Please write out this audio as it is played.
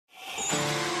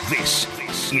This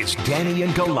is Danny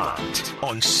and Gallant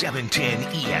on 710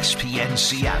 ESPN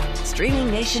Seattle.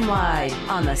 Streaming nationwide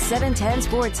on the 710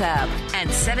 Sports app and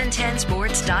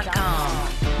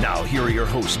 710sports.com. Now, here are your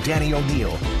hosts, Danny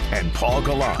O'Neill and Paul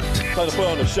Gallant. Time to put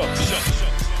on the show.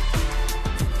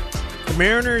 The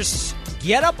Mariners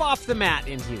get up off the mat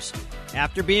in Houston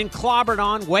after being clobbered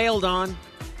on, wailed on,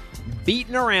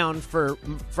 beaten around for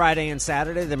Friday and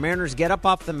Saturday. The Mariners get up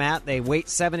off the mat. They wait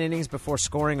 7 innings before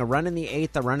scoring a run in the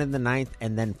 8th, a run in the 9th,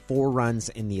 and then 4 runs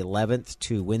in the 11th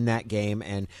to win that game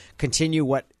and continue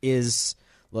what is,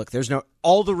 look,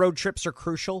 all the road trips are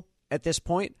crucial at this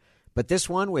point, but this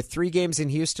one with 3 games in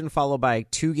Houston followed by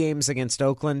 2 games against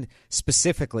Oakland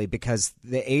specifically because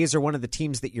the A's are one of the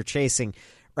teams that you're chasing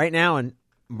right now, and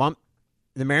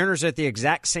the Mariners are at the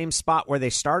exact same spot where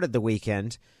they started the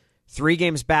weekend, 3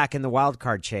 games back in the wild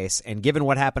card chase, and given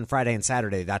what happened Friday and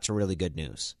Saturday, that's really good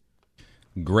news.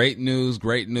 Great news,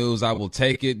 great news. I will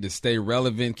take it to stay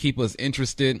relevant, keep us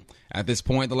interested. At this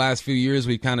point, the last few years,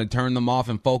 we've kind of turned them off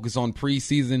and focused on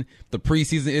preseason. The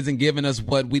preseason isn't giving us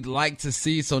what we'd like to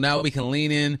see, so now we can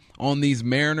lean in on these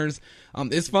Mariners.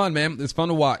 It's fun, man. It's fun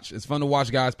to watch. It's fun to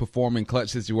watch guys perform in clutch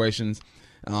situations.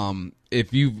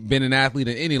 If you've been an athlete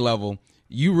at any level,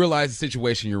 you realize the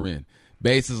situation you're in.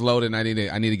 Bases loaded, and I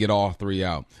need to get all 3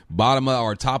 out. Bottom of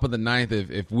or top of the 9th,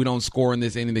 if we don't score in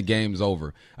this inning, the game's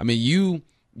over. I mean,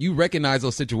 you recognize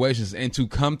those situations, and to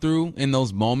come through in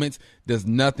those moments does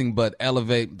nothing but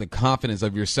elevate the confidence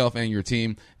of yourself and your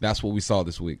team. That's what we saw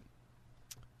this week.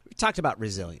 We talked about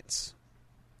resilience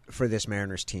for this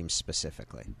Mariners team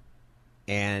specifically,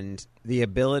 and the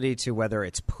ability to, whether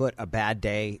it's put a bad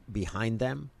day behind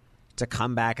them, to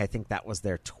come back. I think that was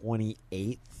their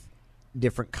 28th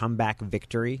different comeback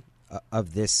victory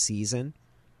of this season.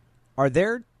 Are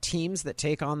there teams that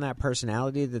take on that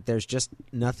personality that there's just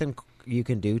nothing you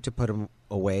can do to put them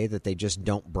away, that they just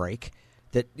don't break?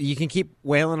 That you can keep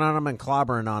wailing on them and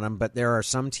clobbering on them, but there are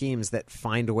some teams that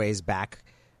find ways back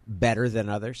better than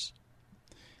others?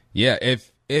 Yeah,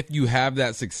 if you have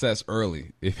that success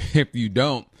early, if you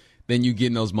don't, then you get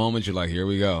in those moments, you're like, here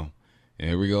we go.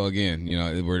 Here we go again. You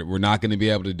know, we're not going to be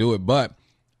able to do it, but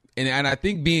And I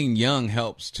think being young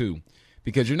helps too,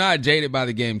 because you're not jaded by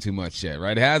the game too much yet,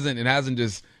 right? It hasn't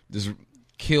just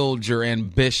killed your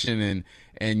ambition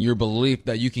and your belief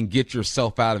that you can get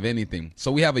yourself out of anything.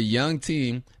 So we have a young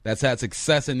team that's had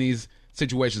success in these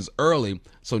situations early.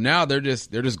 So now they're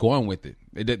just going with it.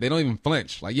 They don't even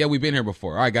flinch. Like, yeah, we've been here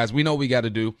before. All right, guys, we know what we got to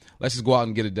do. Let's just go out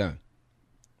and get it done.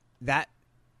 That's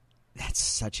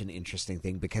such an interesting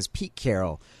thing because Pete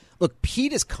Carroll, look,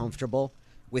 Pete is comfortable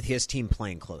with his team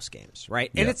playing close games, right?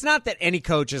 And it's not that any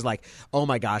coach is like, oh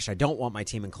my gosh, I don't want my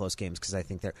team in close games because I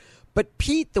think they're... But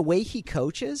Pete, the way he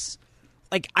coaches,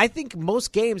 like, I think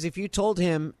most games, if you told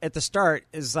him at the start,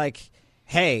 is like,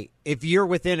 hey, if you're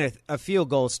within a field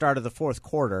goal start of the 4th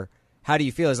quarter, how do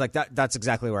you feel? It's like, that's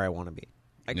exactly where I want to be.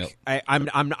 Like, yep.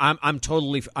 I'm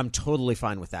totally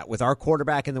fine with that, with our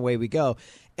quarterback and the way we go.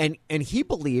 And he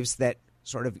believes that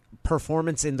sort of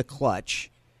performance in the clutch,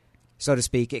 so to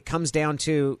speak, it comes down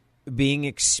to being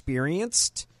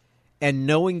experienced and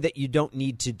knowing that you don't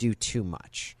need to do too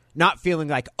much. Not feeling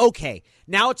like, okay,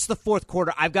 now it's the 4th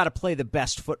quarter. I've got to play the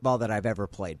best football that I've ever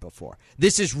played before.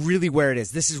 This is really where it is.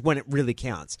 This is when it really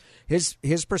counts. His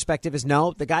perspective is,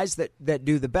 no, the guys that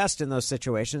do the best in those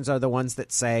situations are the ones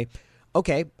that say,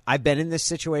 okay, I've been in this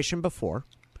situation before.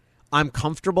 I'm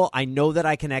comfortable. I know that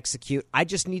I can execute. I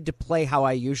just need to play how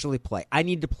I usually play. I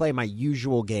need to play my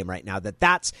usual game right now.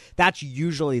 That's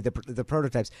usually the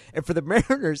prototypes. And for the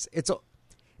Mariners, it's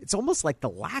almost like the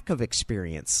lack of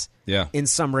experience in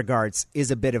some regards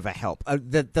is a bit of a help.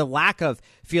 The lack of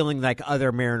feeling like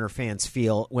other Mariner fans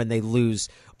feel when they lose,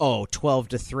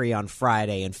 12-3 on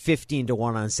Friday and 15-1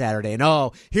 on Saturday.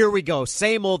 And, here we go,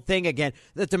 same old thing again.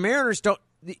 That the Mariners don't.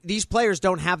 These players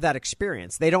don't have that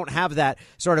experience. They don't have that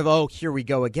sort of, here we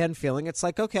go again feeling. It's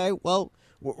like, okay, well,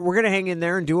 we're going to hang in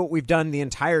there and do what we've done the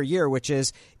entire year, which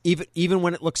is even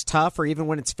when it looks tough or even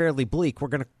when it's fairly bleak, we're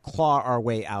going to claw our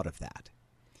way out of that.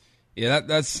 Yeah,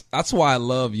 that's why I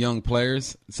love young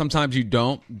players. Sometimes you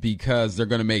don't because they're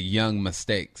going to make young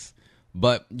mistakes.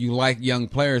 But you like young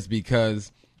players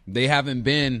because they haven't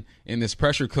been in this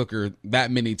pressure cooker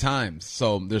that many times.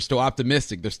 So they're still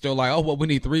optimistic. They're still like, we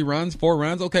need 3 runs, 4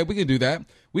 runs. Okay, we can do that.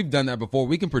 We've done that before.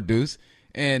 We can produce.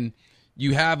 And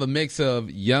you have a mix of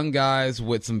young guys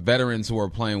with some veterans who are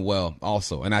playing well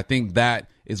also. And I think that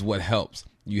is what helps.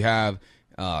 You have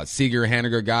Seager,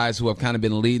 Haniger guys who have kind of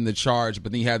been leading the charge.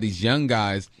 But then you have these young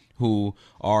guys who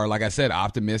are, like I said,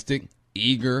 optimistic,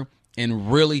 eager,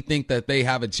 and really think that they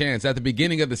have a chance. At the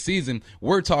beginning of the season,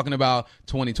 we're talking about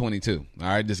 2022. All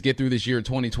right, just get through this year,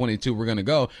 2022, we're going to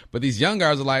go. But these young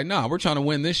guys are like, no, we're trying to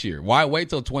win this year. Why wait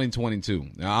till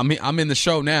 2022? I'm in the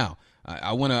show now.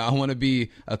 I want to be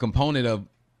a component of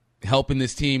helping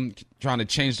this team trying to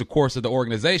change the course of the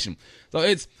organization. So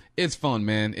it's fun,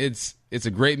 man. It's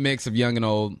a great mix of young and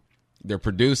old. They're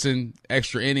producing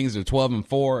extra innings. They're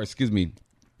 12-4. Excuse me.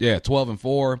 Yeah,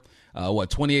 12-4.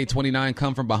 28-29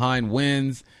 come from behind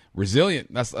wins.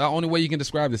 Resilient. That's the only way you can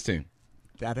describe this team.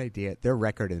 That idea, their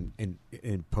record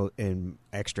in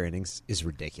extra innings is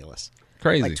ridiculous.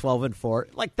 Crazy. Like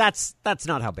 12-4. Like that's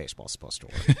not how baseball's supposed to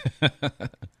work.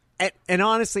 And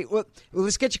honestly,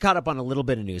 let's get you caught up on a little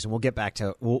bit of news, and we'll get back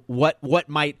to what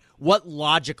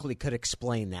logically could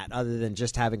explain that, other than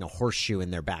just having a horseshoe in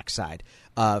their backside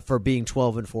for being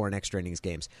 12-4 in extra innings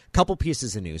games. Couple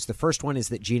pieces of news. The first one is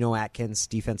that Geno Atkins,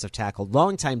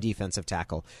 longtime defensive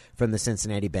tackle from the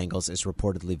Cincinnati Bengals, is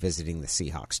reportedly visiting the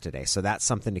Seahawks today. So that's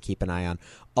something to keep an eye on.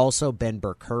 Also, Ben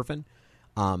Burr-Kirven.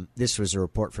 This was a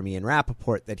report from Ian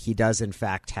Rappaport that he does, in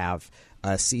fact, have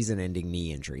a season-ending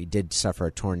knee injury. He did suffer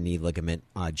a torn knee ligament.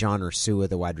 John Ursua,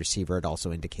 the wide receiver, had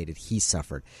also indicated he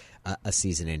suffered a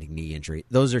season-ending knee injury.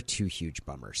 Those are two huge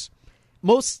bummers.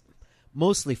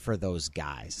 Mostly for those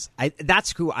guys.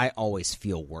 That's who I always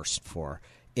feel worse for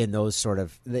in those sort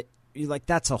of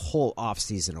that's a whole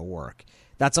offseason of work.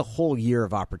 That's a whole year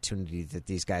of opportunity that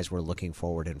these guys were looking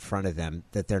forward in front of them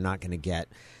that they're not going to get.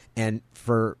 And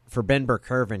for Ben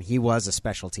Burr-Kirven, he was a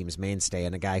special teams mainstay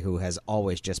and a guy who has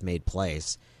always just made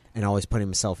plays and always put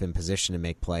himself in position to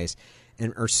make plays.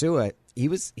 And Ursua, he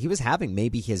was having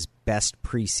maybe his best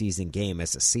preseason game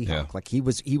as a Seahawk. Yeah. Like he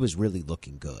was really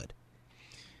looking good.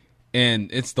 And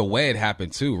it's the way it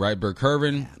happened too, right?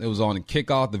 Burr-Kirven, it was on a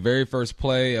kickoff, the very first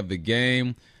play of the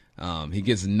game. He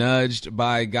gets nudged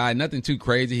by a guy, nothing too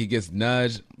crazy. He gets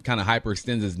nudged, kind of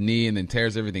hyperextends his knee, and then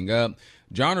tears everything up.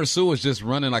 John Ursua is just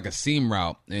running like a seam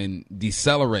route and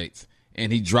decelerates,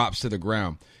 and he drops to the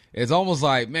ground. It's almost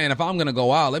like, man, if I'm going to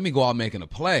go out, let me go out making a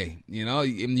play. You know,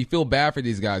 and you feel bad for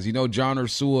these guys. You know, John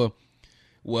Ursua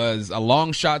was a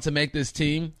long shot to make this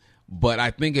team, but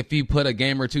I think if he put a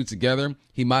game or two together,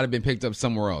 he might have been picked up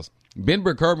somewhere else. Ben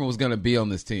Burr-Kirven was going to be on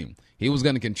this team. He was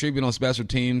going to contribute on special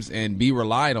teams and be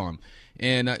relied on.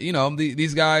 And,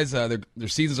 these guys, their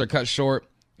seasons are cut short.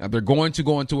 They're going to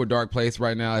go into a dark place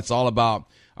right now. It's all about,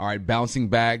 bouncing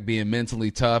back, being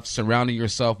mentally tough, surrounding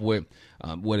yourself with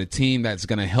a team that's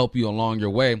going to help you along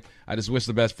your way. I just wish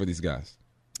the best for these guys.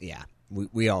 Yeah,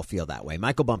 we all feel that way.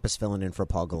 Michael Bumpus filling in for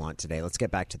Paul Gallant today. Let's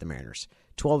get back to the Mariners.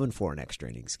 12-4 in extra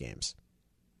innings games.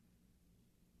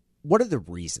 What are the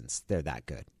reasons they're that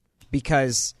good?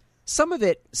 Because some of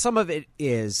it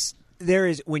is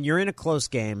when you're in a close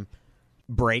game,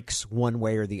 breaks one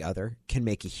way or the other can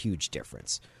make a huge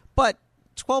difference. But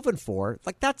 12-4,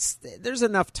 there's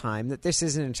enough time that this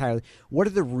isn't entirely. What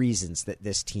are the reasons that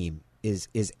this team is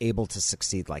able to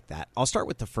succeed like that? I'll start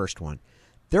with the first one.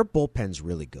 Their bullpen's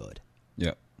really good.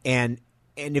 Yeah. And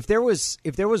if there was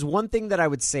one thing that I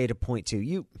would say to point to,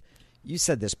 you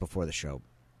said this before the show,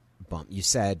 Bump. You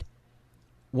said,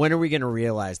 when are we going to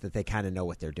realize that they kind of know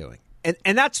what they're doing?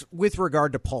 And that's with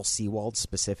regard to Paul Sewald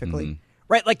specifically. Mm-hmm.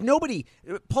 Right,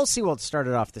 Paul Sewald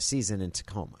started off the season in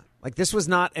Tacoma. Like, this was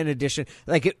not an addition.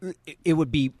 Like, it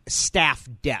would be staff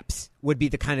depth would be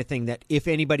the kind of thing that if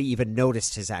anybody even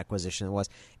noticed his acquisition, it was.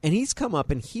 And he's come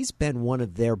up and he's been one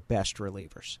of their best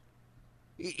relievers.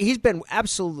 He's been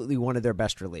absolutely one of their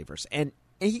best relievers. And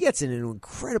he gets in an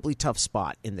incredibly tough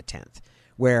spot in the 10th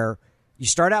where you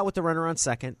start out with the runner on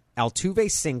second,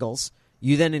 Altuve singles,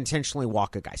 you then intentionally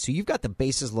walk a guy. So you've got the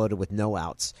bases loaded with no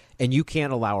outs, and you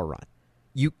can't allow a run.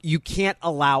 You can't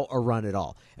allow a run at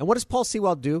all. And what does Paul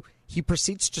Sewald do? He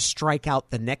proceeds to strike out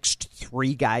the next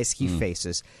three guys he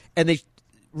faces. And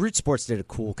Root Sports did a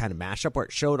cool kind of mashup where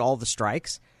it showed all the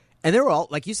strikes. And they were all,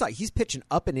 like you saw, he's pitching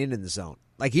up and in the zone.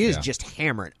 Like, he is just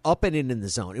hammering up and in the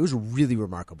zone. It was really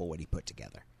remarkable what he put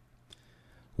together.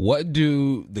 What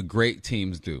do the great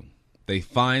teams do? They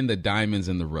find the diamonds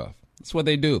in the rough. That's what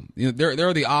they do. You know,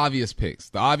 they're the obvious picks,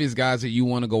 the obvious guys that you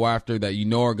want to go after that you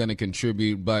know are going to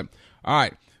contribute. But, all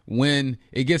right, when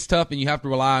it gets tough and you have to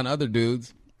rely on other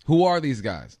dudes, who are these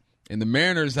guys? And the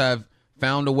Mariners have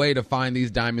found a way to find these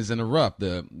diamonds in the rough.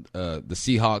 The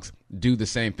Seahawks do the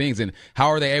same things. And how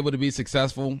are they able to be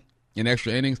successful in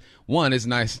extra innings? One, it's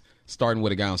nice starting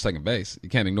with a guy on second base. You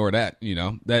can't ignore that. You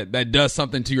know, that does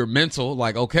something to your mental.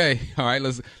 Like, okay, all right,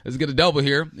 let's get a double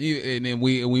here, and then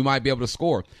we might be able to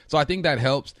score. So I think that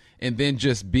helps. And then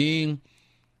just being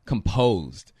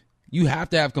composed. You have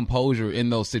to have composure in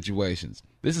those situations.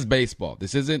 This is baseball.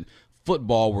 This isn't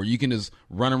football where you can just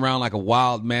run around like a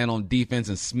wild man on defense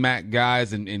and smack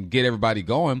guys and get everybody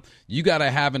going. You got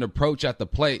to have an approach at the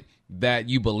plate that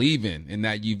you believe in and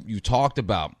that you talked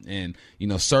about, and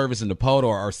Service and Dipoto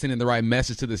are sending the right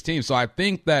message to this team. So I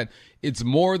think that it's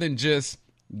more than just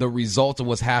the result of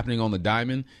what's happening on the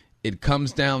diamond. It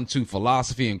comes down to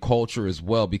philosophy and culture as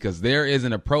well, because there is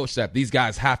an approach that these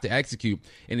guys have to execute.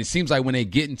 And it seems like when they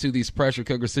get into these pressure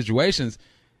cooker situations,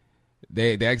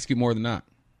 they execute more than not.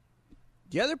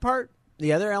 The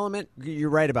other element, you're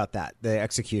right about that. The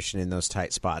execution in those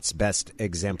tight spots, best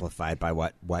exemplified by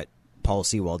what Paul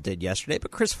Sewald did yesterday.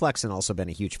 But Chris Flexen also been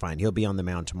a huge find. He'll be on the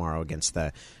mound tomorrow against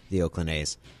the Oakland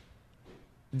A's.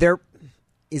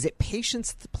 Is it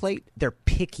patience at the plate? Their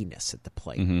pickiness at the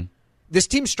plate. Mm-hmm. This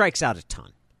team strikes out a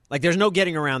ton. Like, there's no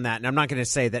getting around that, and I'm not going to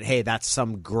say that, hey, that's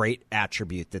some great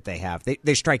attribute that they have.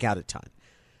 They strike out a ton.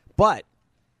 But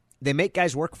they make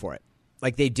guys work for it.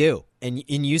 Like, they do. And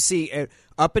you see,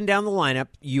 up and down the lineup,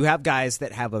 you have guys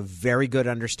that have a very good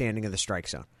understanding of the strike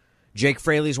zone. Jake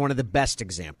Fraley is one of the best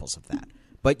examples of that.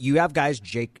 But you have guys,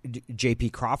 J.P.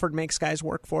 Crawford makes guys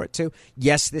work for it, too.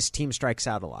 Yes, this team strikes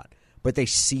out a lot, but they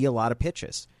see a lot of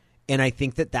pitches. And I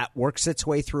think that works its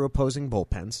way through opposing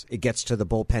bullpens. It gets to the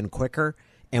bullpen quicker.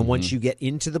 And once you get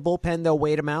into the bullpen, they'll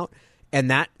wait them out. And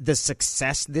that the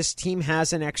success this team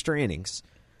has in extra innings,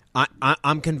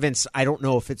 I'm convinced, I don't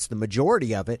know if it's the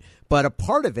majority of it, but a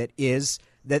part of it is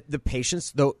that the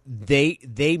patience, though,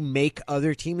 they make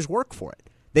other teams work for it.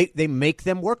 They make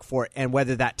them work for it. And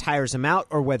whether that tires them out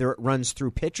or whether it runs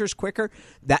through pitchers quicker,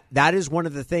 that is one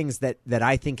of the things that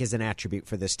I think is an attribute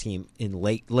for this team in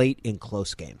late in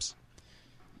close games.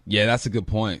 Yeah, that's a good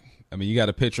point. I mean, you got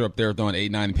a pitcher up there throwing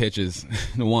 8-9 pitches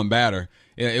to one batter.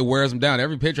 It wears them down.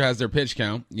 Every pitcher has their pitch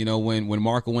count. When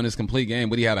Marco won his complete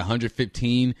game, he had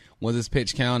 115 was his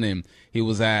pitch count, and he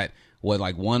was at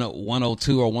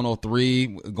 102 or 103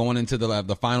 going into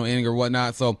the final inning or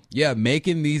whatnot. So yeah,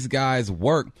 making these guys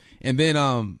work. And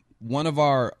then one of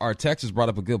our texters brought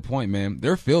up a good point, man.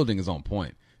 Their fielding is on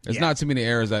point. There's not too many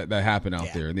errors that happen out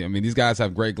there. I mean, these guys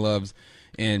have great gloves.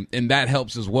 And that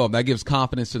helps as well. That gives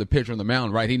confidence to the pitcher on the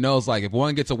mound, right? He knows, like, if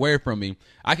one gets away from me,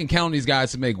 I can count on these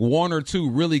guys to make one or two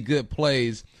really good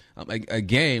plays a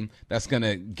game that's going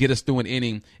to get us through an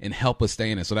inning and help us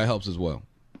stay in it. So that helps as well.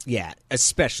 Yeah,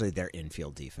 especially their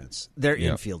infield defense. Their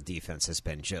infield defense has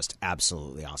been just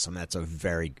absolutely awesome. That's a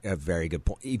very good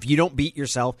point. If you don't beat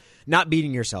yourself, not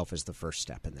beating yourself is the first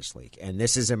step in this league. And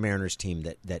this is a Mariners team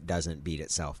that doesn't beat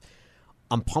itself.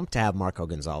 I'm pumped to have Marco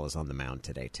Gonzalez on the mound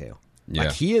today, too. Yeah.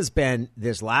 Like, he has been,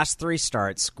 this last three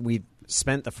starts, we've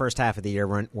spent the first half of the year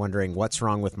wondering what's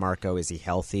wrong with Marco. Is he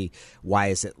healthy? Why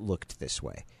has it looked this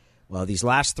way? Well, these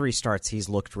last three starts, he's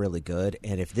looked really good.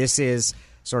 And if this is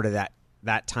sort of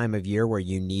that time of year where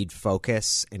you need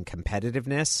focus and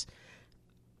competitiveness,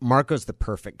 Marco's the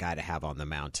perfect guy to have on the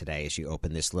mound today as you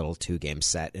open this little 2-game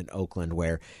set in Oakland,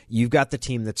 where you've got the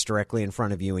team that's directly in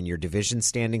front of you in your division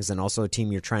standings and also a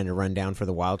team you're trying to run down for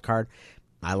the wild card.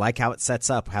 I like how it sets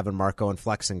up having Marco and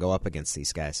Flexen go up against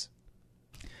these guys.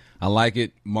 I like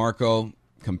it. Marco,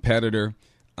 competitor.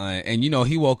 And,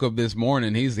 he woke up this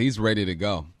morning. He's ready to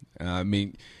go.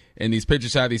 And these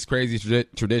pitchers have these crazy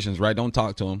traditions, right? Don't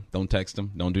talk to him. Don't text him.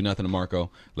 Don't do nothing to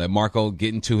Marco. Let Marco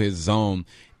get into his zone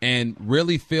and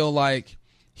really feel like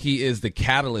he is the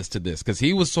catalyst to this, because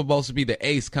he was supposed to be the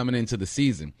ace coming into the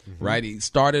season, right? He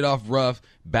started off rough,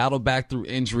 battled back through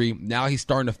injury. Now he's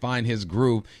starting to find his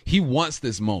groove. He wants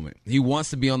this moment. He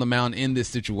wants to be on the mound in this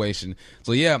situation.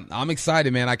 So, yeah, I'm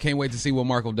excited, man. I can't wait to see what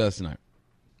Marco does tonight.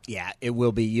 Yeah, it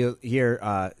will be. You hear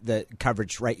the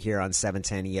coverage right here on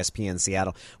 710 ESPN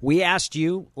Seattle. We asked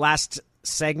you last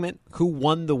segment who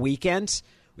won the weekend.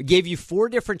 We gave you 4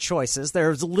 different choices. There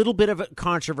was a little bit of a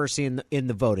controversy in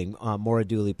the voting. Maura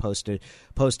Dooley posted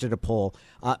a poll.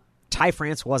 Ty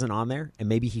France wasn't on there, and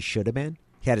maybe he should have been.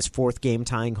 He had his 4th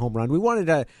game-tying home run. We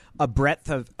wanted a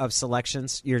breadth of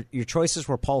selections. Your choices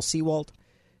were Paul Sewald,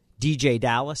 DJ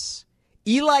Dallas,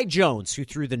 Eli Jones, who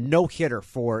threw the no-hitter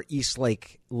for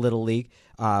Eastlake Little League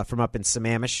from up in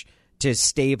Sammamish to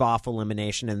stave off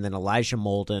elimination, and then Elijah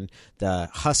Molden, the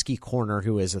Husky corner,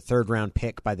 who is a 3rd-round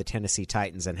pick by the Tennessee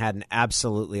Titans and had an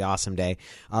absolutely awesome day.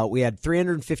 We had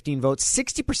 315 votes.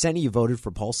 60% of you voted for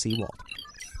Paul Sewald.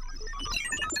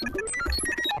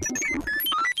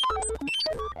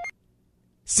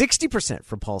 60%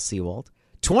 for Paul Sewald.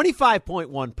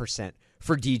 25.1%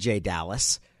 for DJ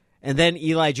Dallas. And then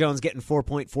Eli Jones getting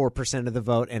 4.4% of the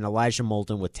vote, and Elijah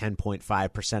Molden with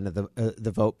 10.5% of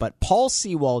the vote. But Paul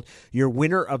Sewald, your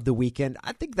winner of the weekend,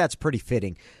 I think that's pretty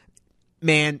fitting.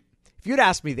 Man, if you'd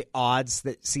asked me the odds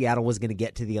that Seattle was going to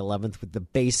get to the 11th with the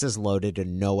bases loaded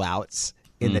and no outs,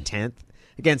 in the 10th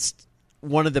against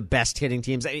one of the best hitting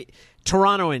teams. I mean,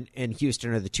 Toronto and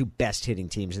Houston are the two best hitting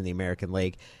teams in the American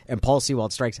League, and Paul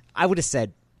Sewald strikes. I would have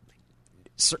said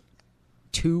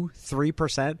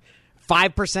 2-3%.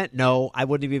 5%? No, I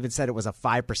wouldn't have even said it was a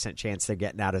 5% chance they're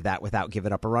getting out of that without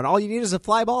giving up a run. All you need is a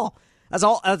fly ball. That's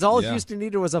all Houston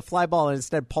needed was a fly ball, and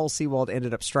instead Paul Sewald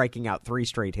ended up striking out 3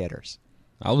 straight hitters.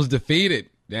 I was defeated,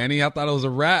 Danny. I thought it was a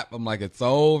wrap. I'm like, it's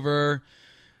over.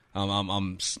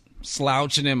 I'm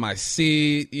slouching in my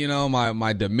seat. You know,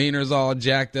 my demeanor's all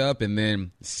jacked up, and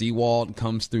then Sewald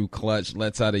comes through clutch,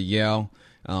 lets out a yell.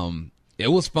 It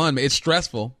was fun. It's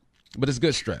stressful, but it's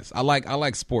good stress. I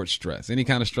like sports stress. Any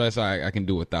kind of stress I can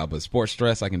do without, but sports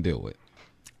stress I can deal with.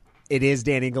 It is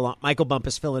Danny Gallant. Michael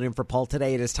Bumpus filling in for Paul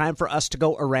today. It is time for us to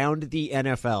go around the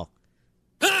NFL.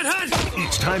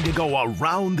 It's time to go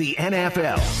around the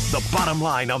NFL. The bottom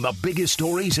line on the biggest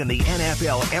stories in the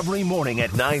NFL every morning at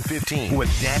 9:15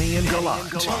 with Danny and Gallant.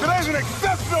 Today's an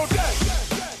exceptional day.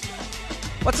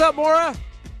 What's up, Maura?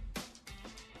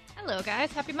 Hello,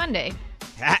 guys. Happy Monday.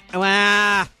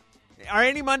 Are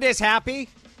any Mondays happy?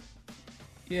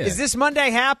 Yeah. Is this Monday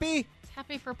happy?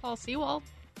 Happy for Paul Sewald.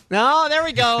 No, there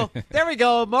we go. There we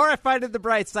go. Maura finding the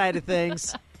bright side of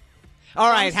things. All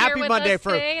right, happy Monday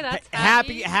for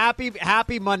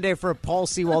happy Monday for Paul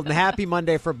Sewald and happy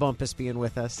Monday for Bumpus being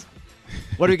with us.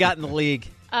 What do we got in the league?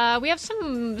 We have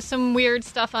some weird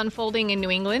stuff unfolding in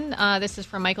New England. This is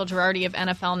from Michael Girardi of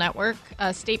NFL Network.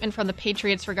 A statement from the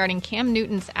Patriots regarding Cam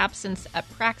Newton's absence at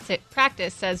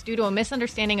practice says due to a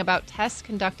misunderstanding about tests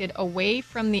conducted away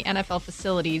from the NFL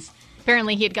facilities,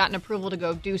 apparently he had gotten approval to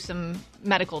go do some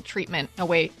medical treatment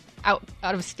out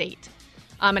of state.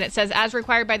 And it says, as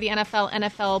required by the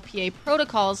NFLPA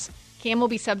protocols, Cam will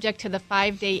be subject to the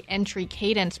 5-day entry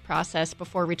cadence process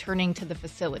before returning to the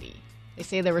facility. They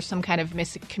say there was some kind of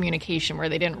miscommunication where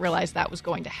they didn't realize that was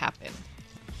going to happen.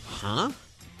 Huh?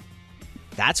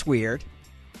 That's weird.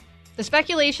 The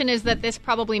speculation is that this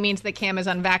probably means that Cam is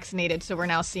unvaccinated, so we're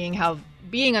now seeing how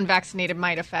being unvaccinated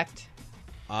might affect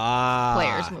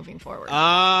players moving forward.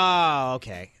 Oh,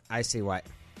 okay. I see why.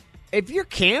 If you're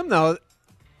Cam, though,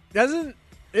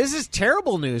 this is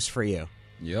terrible news for you.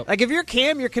 Yep. Like, if you're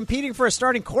Cam, you're competing for a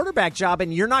starting quarterback job,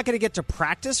 and you're not going to get to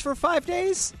practice for 5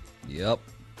 days? Yep.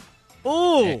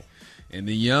 Ooh. And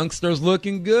the youngster's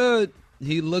looking good.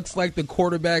 He looks like the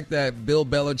quarterback that Bill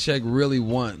Belichick really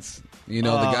wants. You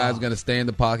know, the guy's going to stay in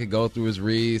the pocket, go through his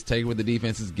reads, take what the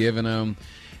defense is giving him.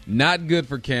 Not good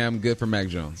for Cam, good for Mac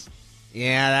Jones.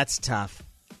 Yeah, that's tough.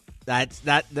 That's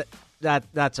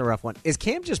a rough one. Is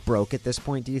Cam just broke at this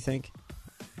point, do you think?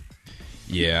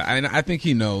 Yeah, and I think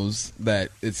he knows that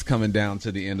it's coming down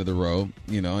to the end of the road,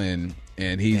 you know, and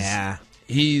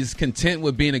he's content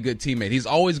with being a good teammate. He's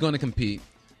always going to compete,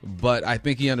 but I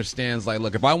think he understands, like,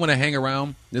 look, if I want to hang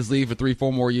around this league for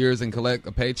 3-4 more years and collect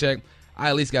a paycheck, I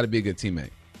at least got to be a good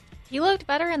teammate. He looked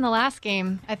better in the last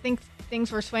game. I think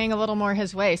things were swaying a little more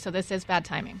his way, so this is bad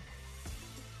timing.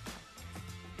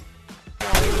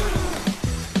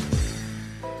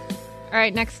 All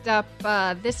right, next up,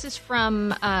 this is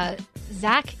from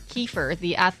Zach Kiefer,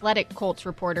 the Athletic Colts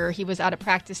reporter. He was out at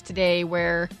practice today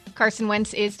where Carson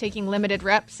Wentz is taking limited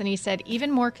reps, and he said,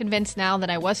 even more convinced now than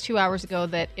I was 2 hours ago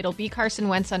that it'll be Carson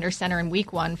Wentz under center in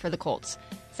week 1 for the Colts.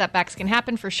 Setbacks can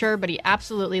happen for sure, but he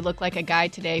absolutely looked like a guy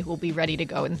today who will be ready to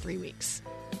go in 3 weeks.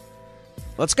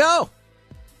 Let's go.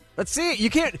 Let's see it. You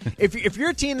can't if you're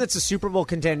a team that's a Super Bowl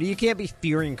contender, you can't be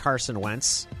fearing Carson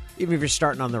Wentz, even if you're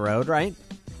starting on the road, right?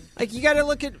 Like, you got to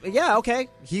look at, okay,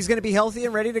 he's going to be healthy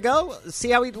and ready to go. Let's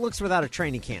see how he looks without a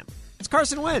training camp. It's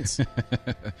Carson Wentz.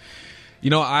 You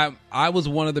know, I was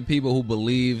one of the people who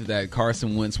believed that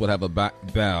Carson Wentz would have a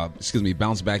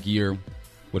bounce back year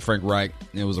with Frank Reich.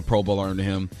 It was a Pro Bowler under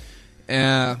him.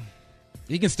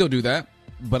 He can still do that,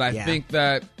 but I think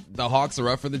that the Hawks are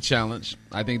up for the challenge.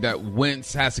 I think that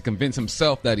Wentz has to convince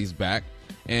himself that he's back,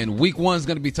 and week 1 is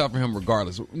going to be tough for him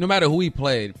regardless. No matter who he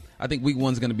played, I think week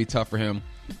 1 is going to be tough for him.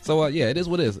 So, it is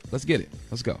what it is. Let's get it.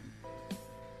 Let's go.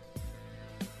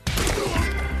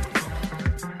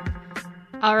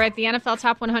 All right, the NFL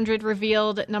Top 100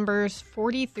 revealed numbers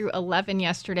 40 through 11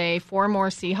 yesterday. 4 more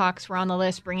Seahawks were on the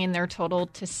list, bringing their total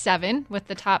to 7, with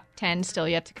the top 10 still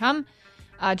yet to come.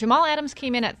 Jamal Adams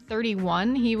came in at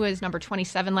 31. He was number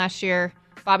 27 last year.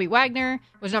 Bobby Wagner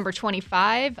was number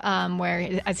 25,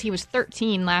 as he was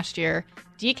 13 last year.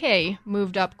 DK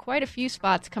moved up quite a few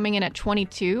spots, coming in at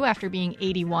 22 after being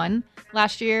 81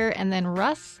 last year. And then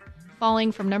Russ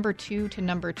falling from number 2 to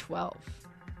number 12.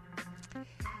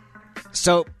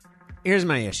 So, here's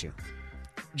my issue.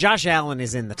 Josh Allen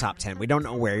is in the top 10. We don't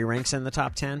know where he ranks in the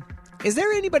top 10. Is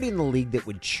there anybody in the league that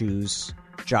would choose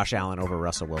Josh Allen over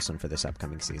Russell Wilson for this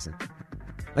upcoming season?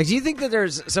 Like, do you think that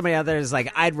there's somebody out there that's like,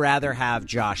 I'd rather have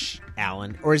Josh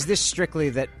Allen? Or is this strictly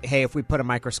that, hey, if we put a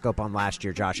microscope on last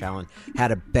year, Josh Allen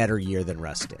had a better year than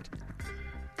Russ did?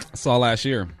 I saw last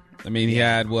year. I mean, he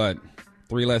had,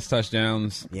 3 less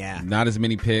touchdowns. Yeah. Not as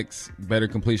many picks, better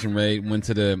completion rate, went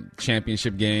to the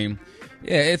championship game.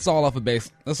 Yeah, it's all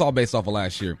based off of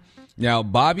last year. Now,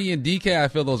 Bobby and DK, I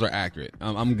feel those are accurate.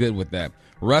 I'm good with that.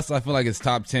 Russ, I feel like it's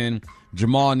top 10.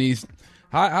 Jamal needs...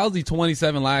 How's he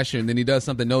 27 last year, and then he does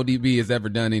something no DB has ever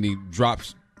done, and he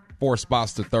drops 4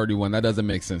 spots to 31? That doesn't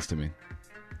make sense to me.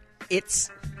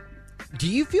 Do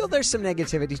you feel there's some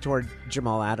negativity toward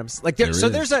Jamal Adams? Like, there's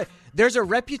a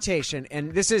reputation,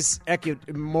 and this is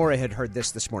Mora had heard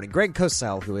this morning. Greg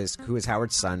Cosell, who is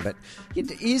Howard's son, but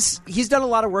he's done a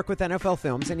lot of work with NFL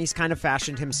films, and he's kind of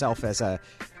fashioned himself as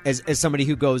somebody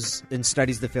who goes and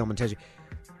studies the film and tells you.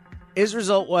 His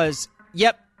result was,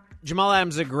 yep, Jamal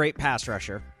Adams is a great pass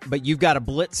rusher, but you've got to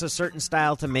blitz a certain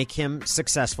style to make him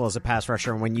successful as a pass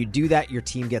rusher. And when you do that, your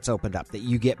team gets opened up, that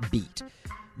you get beat.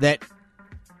 That,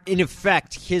 in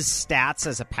effect, his stats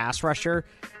as a pass rusher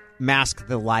mask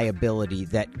the liability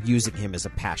that using him as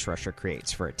a pass rusher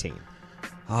creates for a team.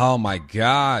 Oh, my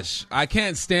gosh. I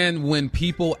can't stand when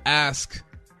people ask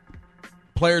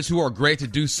players who are great to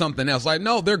do something else. Like,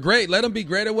 no, they're great. Let them be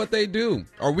great at what they do.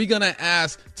 Are we going to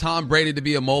ask Tom Brady to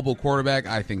be a mobile quarterback?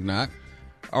 I think not.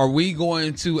 Are we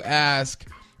going to ask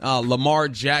Lamar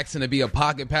Jackson to be a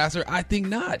pocket passer? I think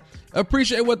not.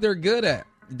 Appreciate what they're good at.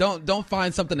 Don't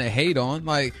find something to hate on.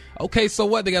 Like, okay, so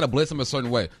what? They got to blitz them a certain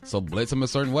way. So blitz them a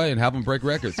certain way and have them break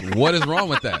records. What is wrong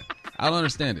with that? I don't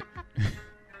understand it.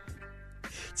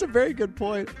 It's a very good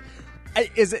point.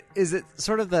 Is it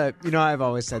sort of the, I've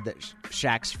always said that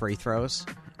Shaq's free throws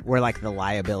were like the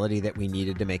liability that we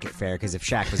needed to make it fair, because if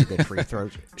Shaq was a good free throw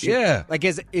shooter, yeah. Like,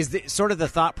 is the sort of the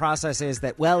thought process is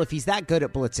that, well, if he's that good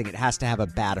at blitzing, it has to have a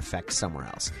bad effect somewhere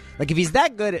else. Like, if he's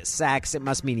that good at sacks, it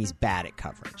must mean he's bad at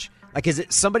coverage. Like, is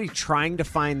it somebody trying to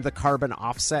find the carbon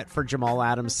offset for Jamal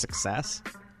Adams' success?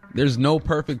 There's no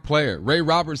perfect player. Ray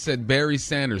Roberts said Barry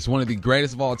Sanders, one of the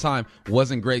greatest of all time,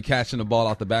 wasn't great catching the ball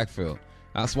out the backfield.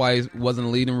 That's why he wasn't a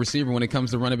leading receiver when it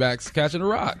comes to running backs catching the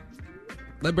rock.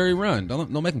 Let Barry run. Don't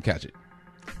make him catch it.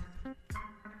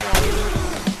 All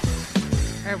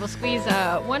right, we'll squeeze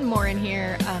one more in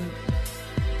here.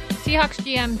 Seahawks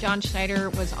GM John Schneider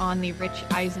was on the Rich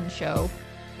Eisen show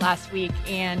last week,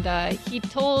 and he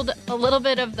told a little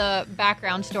bit of the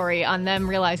background story on them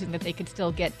realizing that they could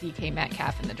still get DK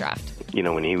Metcalf in the draft.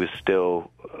 When he was still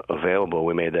available,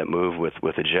 we made that move with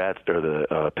the Jets, or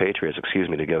the Patriots,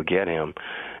 to go get him.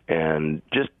 And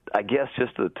just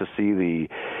to see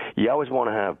you always want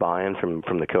to have buy-in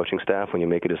from the coaching staff when you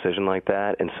make a decision like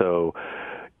that. And so,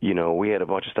 we had a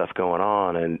bunch of stuff going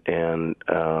on, and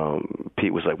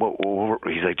Pete was like, "Well,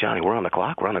 he's like, Johnny, we're on the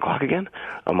clock. We're on the clock again."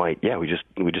 I'm like, "Yeah, we just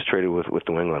traded with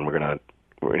New England. We're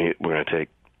gonna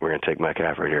take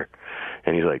Metcalf right here."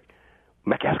 And he's like,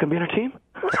 "Metcalf's gonna be on our team?"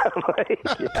 I'm like,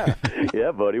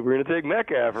 yeah, buddy, we're gonna take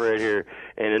Metcalf right here.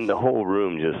 And then the whole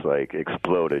room just like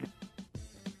exploded.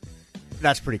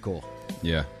 That's pretty cool.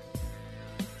 Yeah.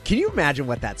 Can you imagine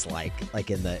what that's like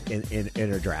in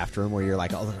a draft room where you're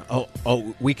like,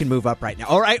 oh, we can move up right now.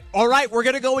 All right, we're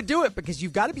gonna go and do it, because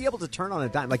you've got to be able to turn on a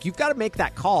dime. Like, you've got to make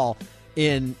that call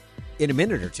in a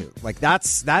minute or two. Like,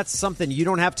 that's something you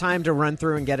don't have time to run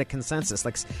through and get a consensus.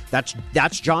 Like,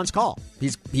 that's John's call.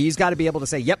 He's got to be able to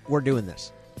say, yep, we're doing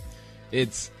this.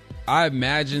 I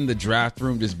imagine the draft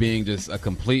room just being just a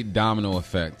complete domino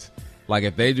effect. Like,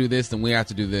 if they do this, then we have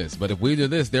to do this. But if we do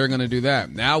this, they're going to do that.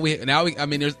 Now we. I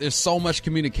mean, there's so much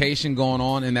communication going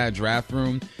on in that draft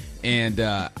room, and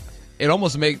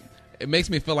it makes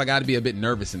me feel like I'd be a bit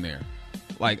nervous in there.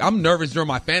 Like, I'm nervous during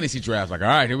my fantasy drafts. Like, all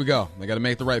right, here we go. I got to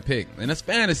make the right pick, and it's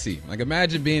fantasy. Like,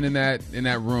 imagine being in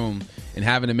that room and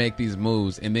having to make these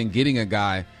moves, and then getting a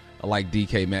guy like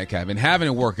DK Metcalf and having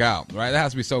it work out. Right, that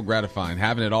has to be so gratifying.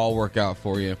 Having it all work out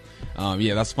for you.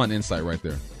 Yeah, that's fun insight right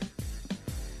there.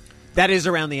 That is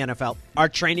Around the NFL. Our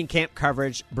training camp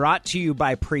coverage brought to you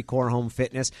by Precor Home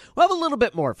Fitness. We'll have a little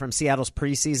bit more from Seattle's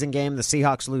preseason game. The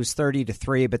Seahawks lose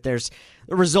 30-3, but the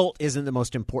result isn't the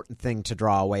most important thing to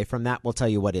draw away from that. We'll tell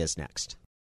you what is next.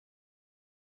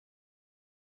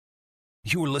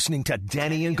 You're listening to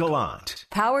Danny and Gallant.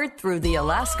 Powered through the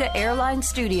Alaska Airlines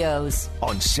Studios.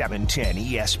 On 710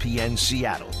 ESPN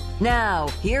Seattle. Now,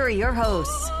 here are your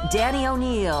hosts, Danny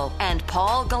O'Neill and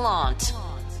Paul Gallant.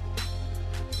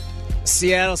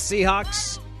 Seattle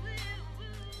Seahawks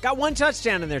got one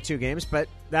touchdown in their 2 games, but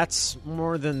that's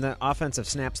more than the offensive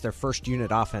snaps their first unit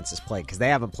offense has played, because they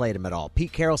haven't played them at all.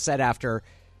 Pete Carroll said after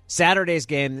Saturday's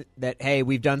game that, hey,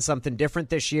 we've done something different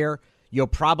this year. You'll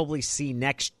probably see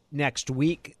next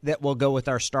week that we'll go with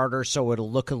our starters, so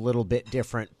it'll look a little bit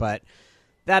different. But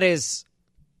that is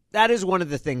one of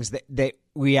the things that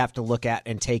we have to look at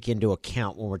and take into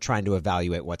account when we're trying to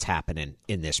evaluate what's happening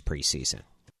in this preseason.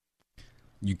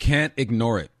 You can't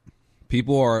ignore it.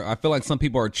 I feel like some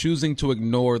people are choosing to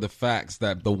ignore the facts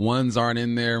that the ones aren't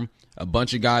in there. A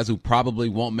bunch of guys who probably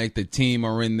won't make the team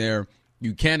are in there.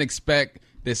 You can't expect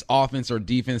this offense or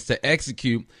defense to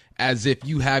execute as if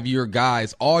you have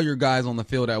all your guys on the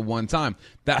field at one time.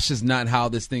 That's just not how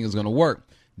this thing is going to work.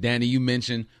 Danny, you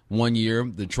mentioned one year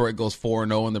Detroit goes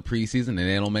 4-0 in the preseason and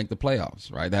they don't make the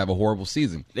playoffs, right? They have a horrible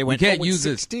season. They went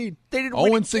 0-16. They didn't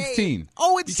win 0-16.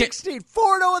 0-16.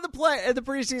 4-0 in the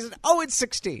preseason.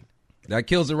 0-16. That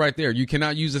kills it right there. You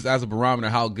cannot use this as a barometer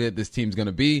how good this team's going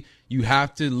to be. You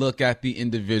have to look at the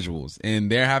individuals.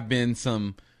 And there have been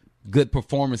some good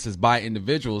performances by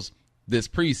individuals this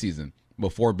preseason.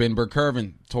 Before Ben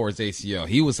Burkervin tore his ACL,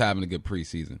 he was having a good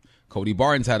preseason. Cody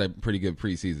Barton's had a pretty good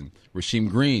preseason. Rasheem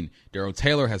Green, Darrell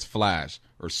Taylor has flashed.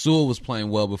 Ursul was playing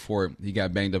well before he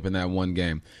got banged up in that one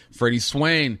game. Freddie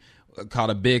Swain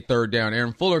caught a big third down.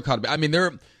 Aaron Fuller caught I mean,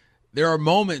 there are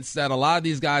moments that a lot of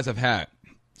these guys have had.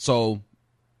 So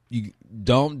you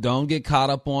don't get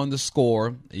caught up on the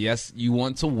score. Yes, you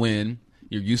want to win.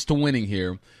 You're used to winning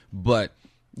here, but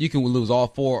you can lose all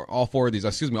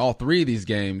three of these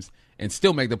games and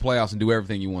still make the playoffs and do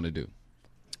everything you want to do.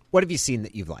 What have you seen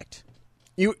that you've liked?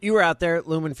 You were out there at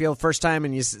Lumen Field first time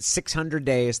in 600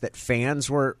 days that fans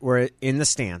were in the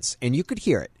stands, and you could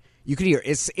hear it.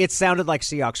 It sounded like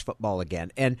Seahawks football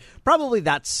again, and probably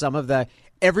that's some of the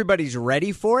everybody's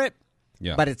ready for it.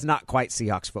 Yeah. But it's not quite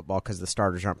Seahawks football because the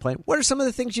starters aren't playing. What are some of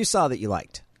the things you saw that you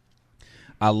liked?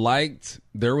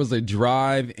 There was a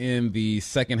drive in the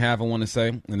second half, I want to say,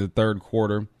 in the third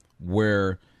quarter,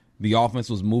 where the offense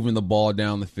was moving the ball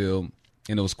down the field,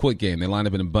 and it was a quick game. They lined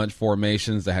up in bunch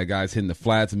formations. They had guys hitting the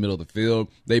flats in the middle of the field.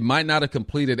 They might not have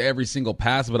completed every single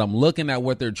pass, but I'm looking at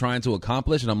what they're trying to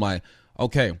accomplish, and I'm like,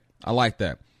 okay, I like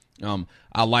that.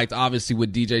 I liked, obviously,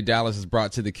 what DJ Dallas has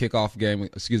brought to the kick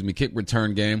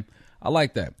return game. I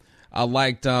like that. I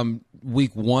liked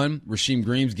week one, Rasheem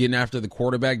Green's getting after the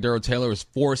quarterback. Darrell Taylor is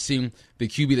forcing the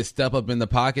QB to step up in the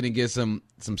pocket and get some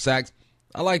sacks.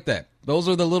 I like that. Those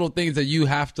are the little things that you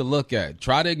have to look at.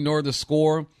 Try to ignore the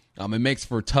score. It makes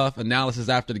for tough analysis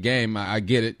after the game. I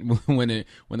get it when they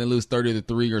lose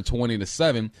 30-3 or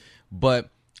 20-7,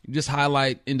 but just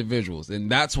highlight individuals,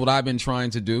 and that's what I've been trying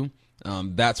to do.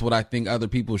 That's what I think other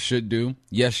people should do.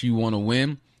 Yes, you want to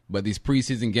win, but these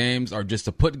preseason games are just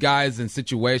to put guys in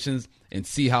situations and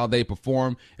see how they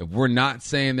perform. If we're not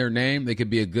saying their name, they could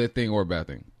be a good thing or a bad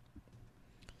thing.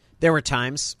 There were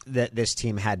times that this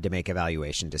team had to make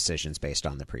evaluation decisions based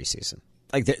on the preseason.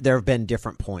 Like there have been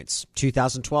different points.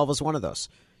 2012 was one of those.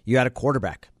 You had a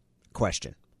quarterback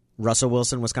question. Russell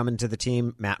Wilson was coming to the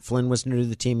team. Matt Flynn was new to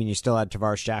the team, and you still had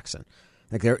Tavares Jackson.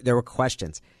 Like there were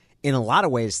questions. In a lot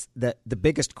of ways, the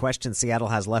biggest question Seattle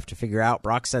has left to figure out,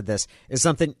 Brock said this, is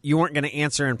something you weren't going to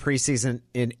answer in preseason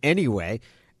in any way.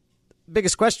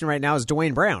 Biggest question right now is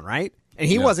Dwayne Brown, right? And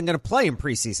he wasn't going to play in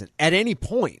preseason at any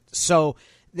point. So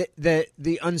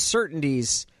the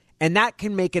uncertainties, and that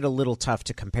can make it a little tough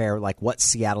to compare like what's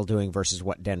Seattle doing versus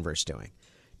what Denver's doing.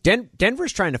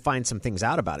 Denver's trying to find some things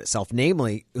out about itself,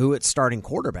 namely who its starting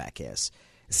quarterback is.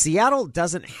 Seattle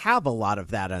doesn't have a lot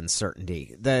of that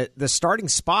uncertainty. The starting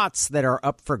spots that are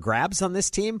up for grabs on this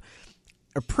team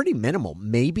are pretty minimal.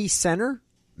 Maybe center,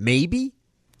 maybe.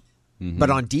 Mm-hmm. But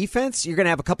on defense, you're going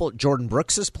to have a couple. Jordan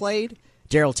Brooks has played.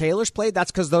 Darrell Taylor's played.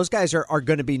 That's because those guys are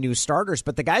going to be new starters.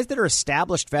 But the guys that are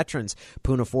established veterans,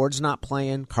 Poona Ford's not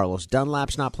playing. Carlos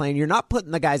Dunlap's not playing. You're not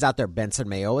putting the guys out there. Benson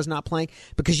Mayo is not playing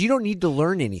because you don't need to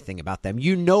learn anything about them.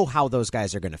 You know how those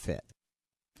guys are going to fit.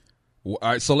 All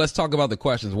right, so let's talk about the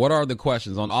questions. What are the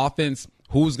questions? On offense,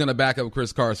 who's going to back up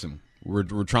Chris Carson?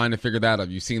 We're trying to figure that out.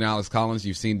 You've seen Alex Collins.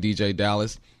 You've seen DJ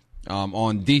Dallas.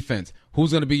 On defense,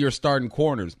 who's going to be your starting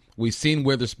corners? We've seen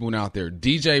Witherspoon out there.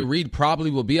 DJ Reed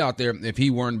probably will be out there if he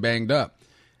weren't banged up.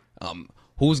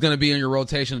 Who's going to be in your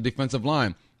rotation of defensive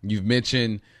line? You've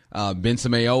mentioned Benson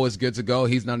Mayo is good to go.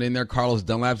 He's not in there. Carlos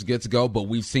Dunlap's good to go, but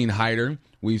we've seen Hyder.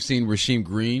 We've seen Rasheem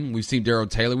Green. We've seen Darrell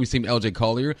Taylor. We've seen LJ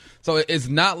Collier. So it's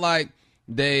not like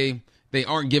they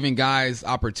aren't giving guys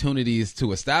opportunities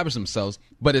to establish themselves,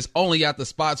 but it's only at the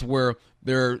spots where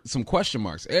there are some question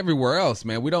marks. Everywhere else,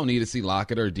 man, we don't need to see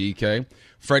Lockett or DK.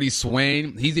 Freddie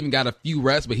Swain, he's even got a few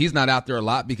reps, but he's not out there a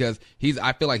lot because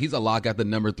I feel like he's a lock at the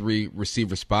number 3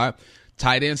 receiver spot.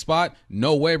 Tight end spot,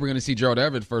 no way we're going to see Gerald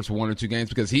Everett first 1 or 2 games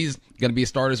because he's going to be a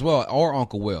starter as well, or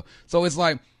Uncle Will. So it's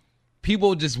like,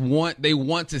 people just want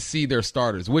to see their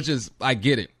starters, which is, I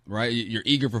get it, right? You're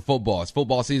eager for football. It's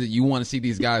football season. You want to see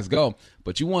these guys go,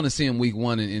 but you want to see them week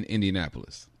 1 in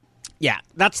Indianapolis. Yeah,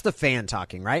 that's the fan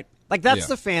talking, right? Like, that's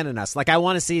the fan in us. Like, I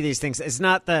want to see these things. It's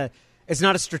not a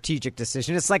strategic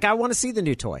decision. It's like, I want to see the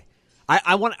new toy.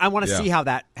 I want to see how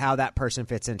that person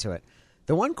fits into it.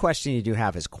 The one question you do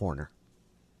have is corner,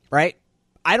 right?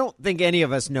 I don't think any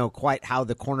of us know quite how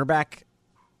the cornerback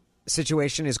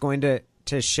situation is going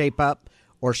to shape up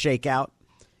or shake out.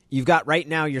 You've got right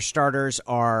now your starters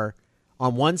are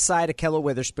on one side Ahkello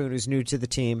Witherspoon, who's new to the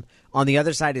team. On the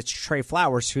other side, it's Trey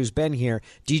Flowers, who's been here.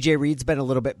 DJ Reed's been a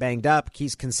little bit banged up.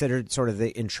 He's considered sort of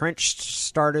the entrenched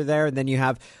starter there. And then you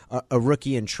have a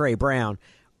rookie in Trey Brown.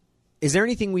 Is there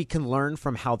anything we can learn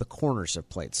from how the corners have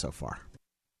played so far?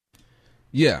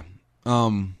 Yeah.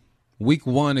 Week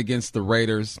 1 against the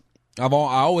Raiders, I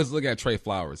always look at Trey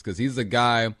Flowers because he's a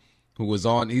guy who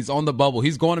he's on the bubble.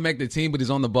 He's going to make the team, but he's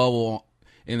on the bubble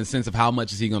in the sense of how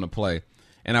much is he going to play.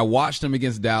 And I watched him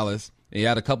against Dallas. He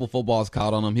had a couple footballs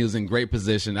caught on him. He was in great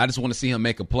position. I just want to see him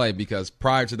make a play because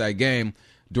prior to that game,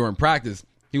 during practice,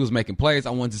 he was making plays. I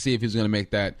wanted to see if he was going to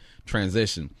make that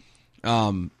transition.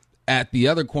 At the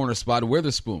other corner spot,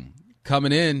 Witherspoon,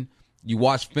 coming in, you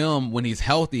watch film when he's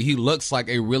healthy, he looks like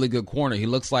a really good corner. He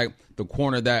looks like the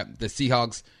corner that the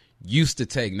Seahawks used to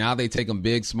take. Now they take him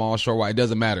big, small, short, wide. It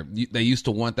doesn't matter. They used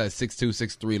to want that 6'2",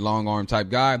 6'3", long arm type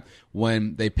guy.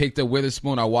 When they picked up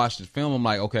Witherspoon, I watched the film. I'm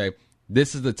like, okay,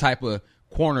 this is the type of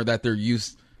corner that they're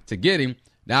used to getting.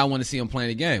 Now I want to see him playing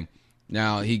the game.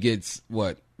 Now he gets,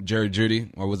 Jerry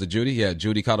Jeudy, or was it Jeudy? Yeah,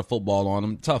 Jeudy caught a football on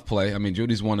him. Tough play. I mean,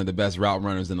 Judy's one of the best route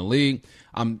runners in the league.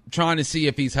 I'm trying to see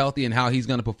if he's healthy and how he's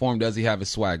going to perform. Does he have his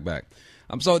swag back?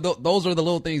 So those are the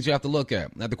little things you have to look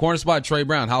at. At the corner spot, Trey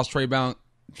Brown. How's Trey Brown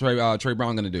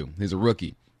going to do? He's a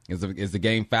rookie. Is the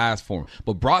game fast for him?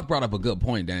 But Brock brought up a good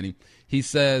point, Danny. He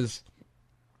says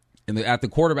at the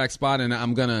quarterback spot, and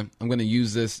I'm gonna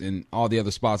use this in all the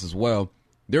other spots as well.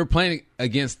 They're playing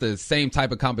against the same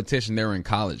type of competition they were in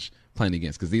college playing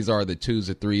against, because these are the 2s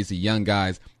or 3s, the young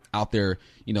guys out there,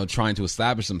 trying to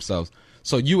establish themselves.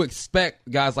 So you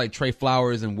expect guys like Trey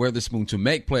Flowers and Witherspoon to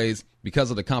make plays because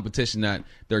of the competition that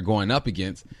they're going up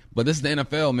against. But this is the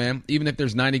NFL, man. Even if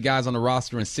there's 90 guys on the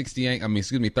roster and 30 ain't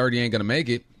going to make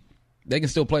it, they can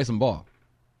still play some ball.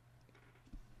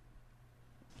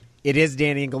 It is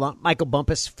Danny and Gallant. Michael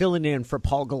Bumpus filling in for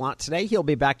Paul Gallant today. He'll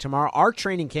be back tomorrow. Our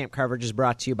training camp coverage is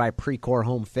brought to you by Precor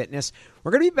Home Fitness.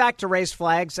 We're going to be back to raise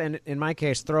flags and, in my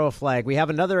case, throw a flag. We have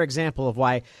another example of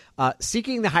why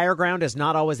seeking the higher ground is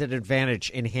not always an advantage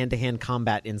in hand-to-hand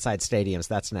combat inside stadiums.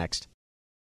 That's next.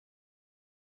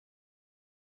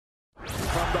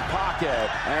 From the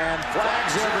pocket, and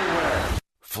flags everywhere.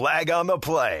 Flag on the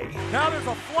play. Now there's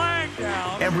a flag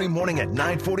down. Every morning at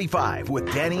 9:45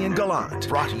 with Danny and Gallant.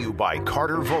 Brought to you by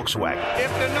Carter Volkswagen. If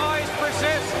the noise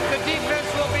persists, the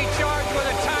defense will be charged with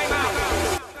a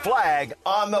timeout. Flag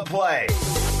on the play.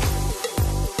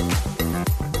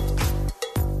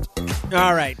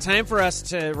 All right, time for us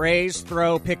to raise,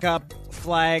 throw, pick up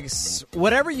flags,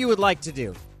 whatever you would like to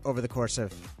do over the course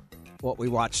of what we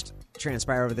watched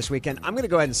transpire over this weekend. I'm going to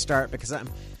go ahead and start because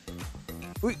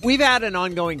we've had an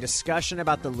ongoing discussion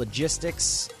about the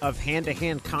logistics of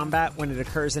hand-to-hand combat when it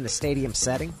occurs in a stadium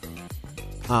setting.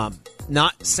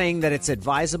 Not saying that it's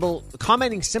advisable,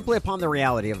 commenting simply upon the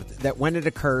reality of that when it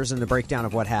occurs and the breakdown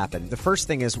of what happened. The first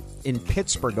thing is, in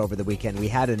Pittsburgh over the weekend, we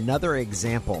had another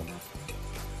example.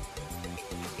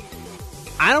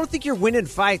 I don't think you're winning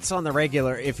fights on the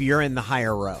regular if you're in the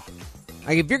higher row.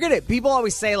 Like, if you're gonna, people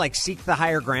always say seek the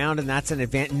higher ground, and that's an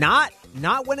advantage. Not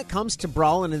when it comes to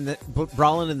brawling in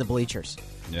the bleachers.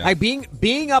 Yeah. Like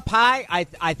being up high,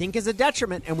 I think is a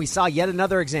detriment, and we saw yet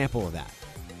another example of that.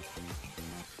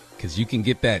 Because you can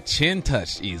get that chin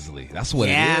touched easily. That's what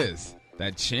it is.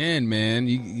 That chin, man.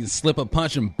 You slip a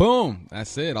punch and boom,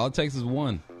 that's it. All it takes is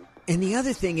one. And the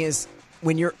other thing is,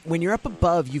 when you're up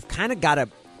above, you've kind of got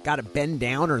to bend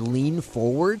down or lean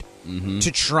forward to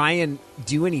try and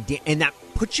do any and that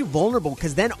puts you vulnerable,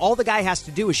 because then all the guy has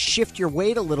to do is shift your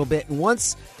weight a little bit, and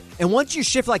once you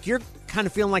shift, like you're kind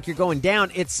of feeling like you're going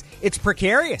down, it's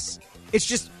precarious. It's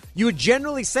just, you would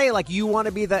generally say you want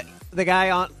to be the guy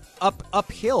on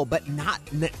uphill, but not.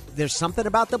 There's something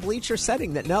about the bleacher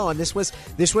setting that no, and this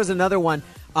was another one.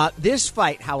 This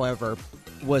fight, however,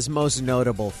 was most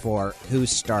notable for who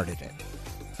started it.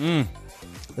 It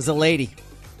was a lady.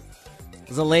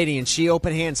 And she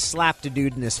open hand slapped a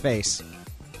dude in his face.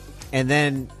 And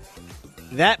then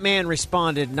that man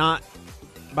responded not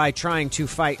by trying to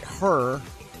fight her,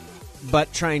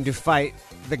 but trying to fight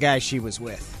the guy she was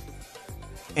with.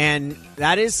 And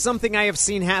that is something I have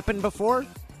seen happen before.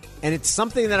 And it's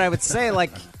something that I would say,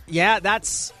 like, yeah,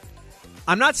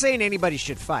 I'm not saying anybody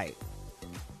should fight.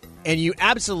 And you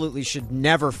absolutely should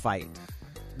never fight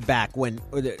back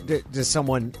to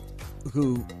someone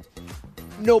who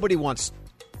nobody wants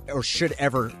or should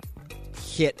ever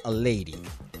hit a lady.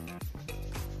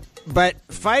 But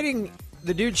fighting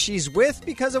the dude she's with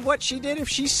because of what she did, if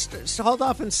she hauled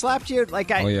off and slapped you,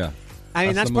 like oh yeah, I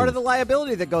mean that's part of the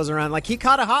liability that goes around. Like he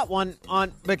caught a hot one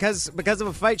on because of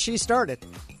a fight she started.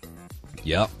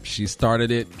 Yep, she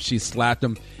started it. She slapped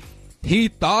him. He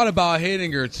thought about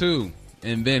hitting her too,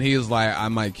 and then he was like, "I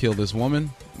might kill this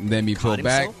woman." And then he pulled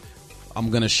back.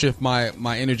 I'm gonna shift my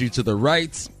energy to the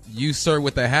right. You, sir,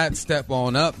 with the hat, step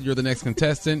on up. You're the next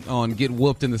contestant on Get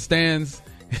Whooped in the Stands.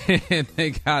 And they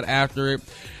got after it.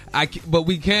 But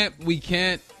we can't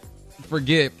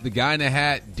forget the guy in the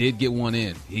hat did get one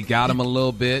in. He got him a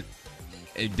little bit.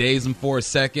 It dazed him for a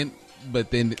second,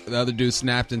 but then the other dude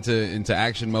snapped into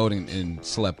action mode and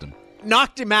slept him.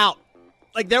 Knocked him out.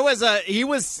 Like there was he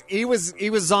was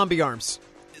zombie arms,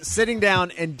 sitting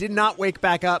down and did not wake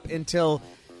back up until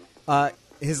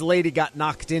his lady got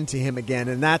knocked into him again,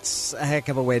 and that's a heck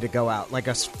of a way to go out. Like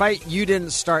a fight you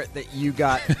didn't start that you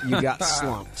got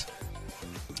slumped.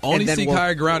 Only seek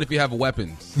higher ground if you have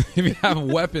weapons. If you have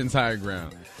weapons, higher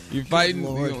ground. You're fighting,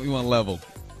 you want level.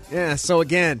 Yeah. So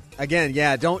again,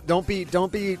 yeah. Don't be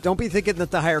thinking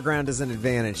that the higher ground is an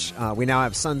advantage. We now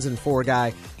have Suns and 4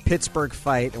 guy Pittsburgh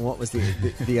fight, and what was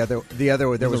the other?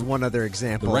 There was one other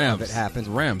example of it happened.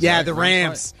 The Rams. Yeah, the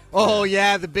Rams. Oh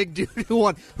yeah, the big dude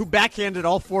who backhanded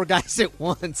all 4 guys at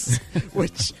once,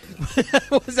 which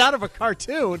was out of a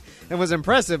cartoon and was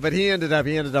impressive. But he ended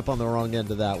up on the wrong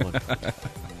end of that one.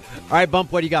 All right,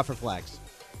 Bump. What do you got for flags?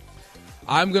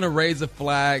 I'm going to raise a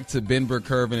flag to Ben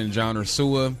Burr-Kirven and John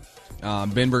Ursua.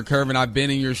 Ben Burr-Kirven, I've been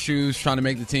in your shoes trying to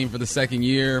make the team for the second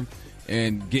year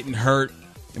and getting hurt.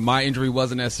 My injury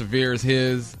wasn't as severe as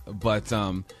his, but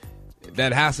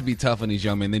that has to be tough on these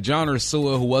young men. Then John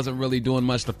Ursua, who wasn't really doing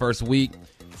much the first week,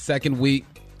 second week,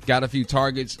 got a few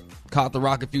targets, caught the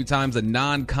rock a few times. A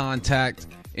non-contact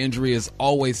injury is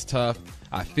always tough.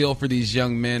 I feel for these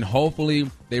young men.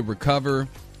 Hopefully they recover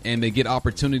and they get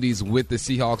opportunities with the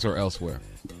Seahawks or elsewhere.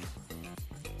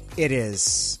 It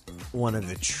is one of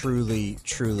the truly,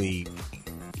 truly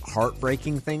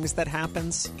heartbreaking things that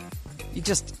happens. You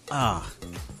just,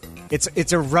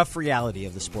 it's a rough reality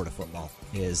of the sport of football,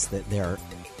 is that there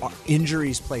are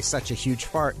injuries play such a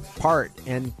huge part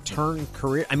and turn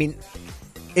career. I mean,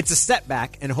 it's a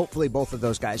setback, and hopefully both of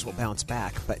those guys will bounce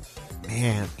back. But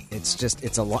man,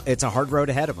 it's a hard road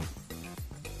ahead of them.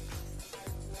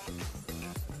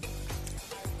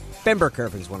 Ben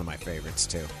Burr-Kirven is one of my favorites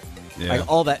too. Yeah. Like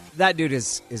all that dude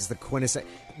is the quintessence.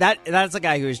 That's a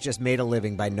guy who has just made a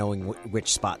living by knowing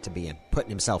which spot to be in, putting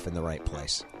himself in the right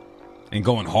place, and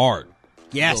going hard.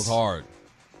 Yes, goes hard.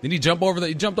 Then he jumped over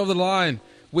the line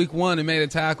week 1 and made a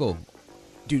tackle.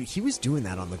 Dude, he was doing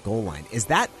that on the goal line. Is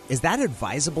that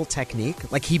advisable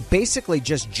technique? Like he basically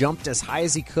just jumped as high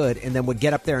as he could and then would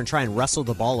get up there and try and wrestle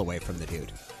the ball away from the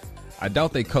dude. I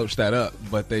doubt they coach that up,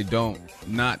 but they don't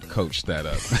not coach that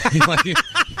up. Like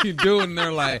you do, and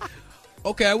they're like,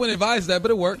 okay, I wouldn't advise that, but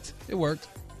it worked. It worked.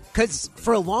 Because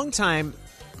for a long time,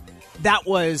 that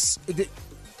was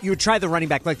you would try the running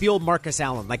back like the old Marcus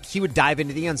Allen, like he would dive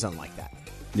into the end zone like that.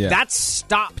 Yeah. That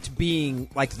stopped being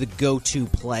like the go-to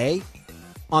play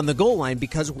on the goal line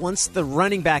because once the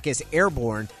running back is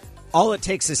airborne, all it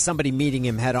takes is somebody meeting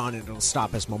him head on and it'll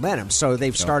stop his momentum. So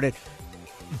they've started.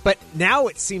 But now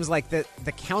it seems like the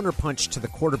counterpunch to the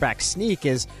quarterback sneak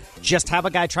is just have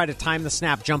a guy try to time the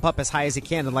snap, jump up as high as he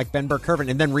can, and like Ben Burr-Kirven,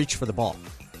 and then reach for the ball.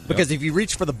 Because if you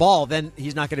reach for the ball, then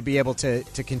he's not going to be able to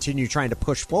continue trying to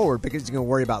push forward because he's going to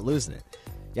worry about losing it.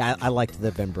 Yeah, I liked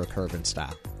the Ben Burr-Kirven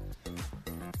style.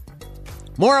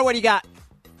 Maura, what do you got?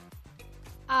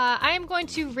 I am going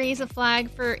to raise a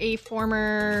flag for a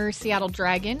former Seattle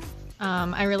Dragon.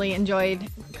 I really enjoyed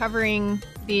covering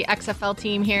the XFL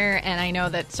team here, and I know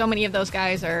that so many of those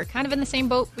guys are kind of in the same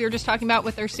boat we were just talking about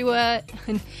with Ursua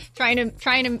and trying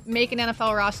to make an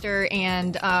NFL roster.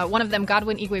 And one of them,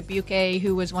 Godwin Igwebuike,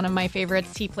 who was one of my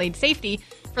favorites, he played safety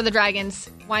for the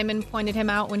Dragons. Wyman pointed him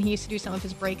out when he used to do some of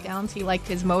his breakdowns. He liked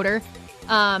his motor.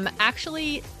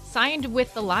 Actually signed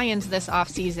with the Lions this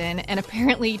offseason, and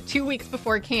apparently 2 weeks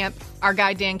before camp, our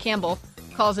guy Dan Campbell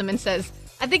calls him and says,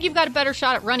 I think you've got a better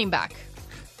shot at running back.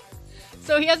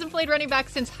 So he hasn't played running back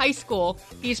since high school.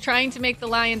 He's trying to make the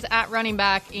Lions at running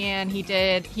back, and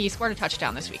he scored a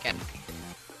touchdown this weekend.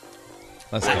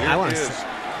 Let's go. Here is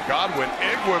Godwin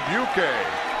Igwebuike.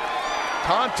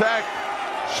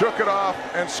 Contact, shook it off,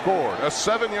 and scored. A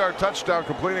 7-yard touchdown,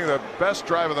 completing the best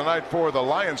drive of the night for the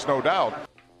Lions, no doubt.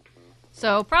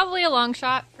 So probably a long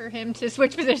shot for him to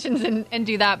switch positions and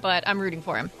do that, but I'm rooting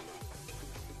for him.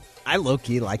 I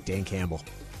low-key like Dan Campbell.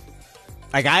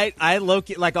 Like, I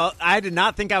low-key, like, I did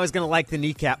not think I was going to like the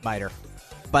kneecap biter,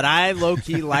 but I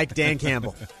low-key like Dan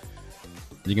Campbell.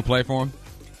 You can play for him?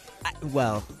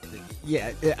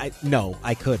 No,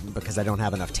 I couldn't because I don't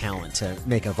have enough talent to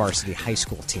make a varsity high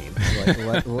school team,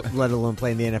 let alone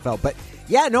play in the NFL. But,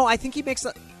 yeah, no, I think he makes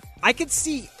I could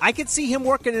see him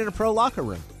working in a pro locker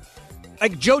room.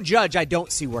 Like, Joe Judge, I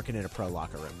don't see working in a pro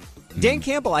locker room. Dan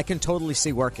Campbell, I can totally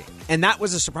see working, and that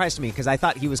was a surprise to me because I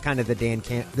thought he was kind of the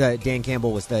Dan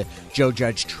Campbell was the Joe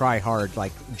Judge try hard,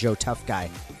 like Joe tough guy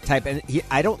type, and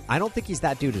I don't think he's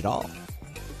that dude at all.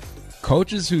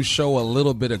 Coaches who show a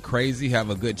little bit of crazy have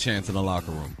a good chance in the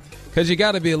locker room because you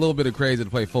got to be a little bit of crazy to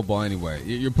play football anyway.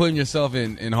 You're putting yourself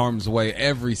in harm's way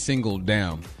every single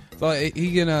down. So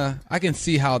I can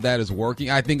see how that is working.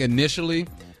 I think initially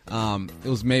it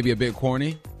was maybe a bit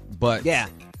corny, but yeah.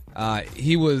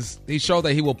 He showed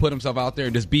that he will put himself out there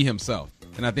and just be himself.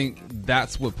 And I think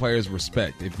that's what players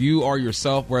respect. If you are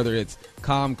yourself, whether it's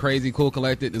calm, crazy, cool,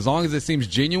 collected, as long as it seems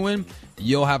genuine,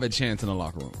 you'll have a chance in the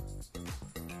locker room.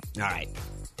 All right.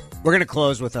 We're going to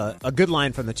close with a good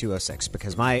line from the 206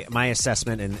 because my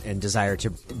assessment and desire to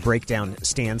break down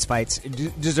stands fights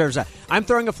deserves that. I'm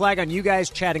throwing a flag on you guys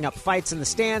chatting up fights in the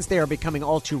stands. They are becoming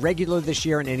all too regular this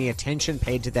year, and any attention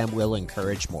paid to them will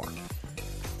encourage more.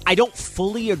 I don't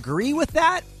fully agree with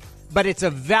that, but it's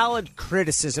a valid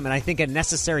criticism and I think a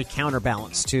necessary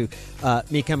counterbalance to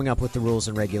me coming up with the rules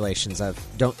and regulations of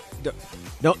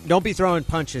don't be throwing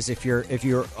punches if you're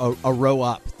a row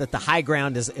up. That the high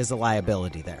ground is a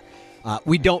liability there.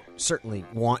 We don't certainly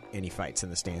want any fights in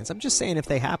the stands. I'm just saying if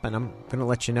they happen, I'm going to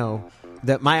let you know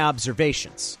that my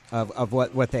observations of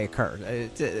what they occur.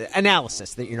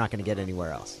 Analysis that you're not going to get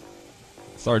anywhere else.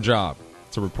 It's our job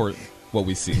to report what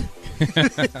we see.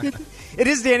 It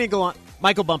is Danny Gallant.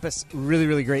 Michael Bumpus, really,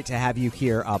 really great to have you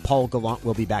here. Paul Gallant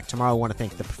will be back tomorrow. I want to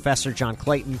thank the professor, John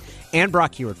Clayton, and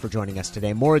Brock Heward for joining us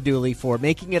today. Maura Dooley for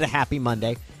making it a happy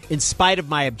Monday, in spite of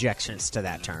my objections to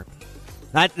that term.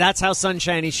 That's how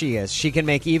sunshiny she is. She can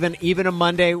make even a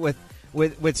Monday with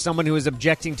someone who is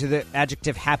objecting to the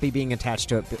adjective happy being attached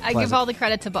to it. I give all the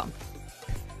credit to Bump.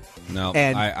 No,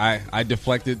 and I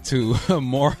deflected to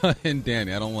Maura and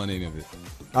Danny. I don't want any of it.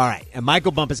 All right, and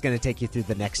Michael Bump is going to take you through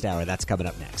the next hour. That's coming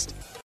up next.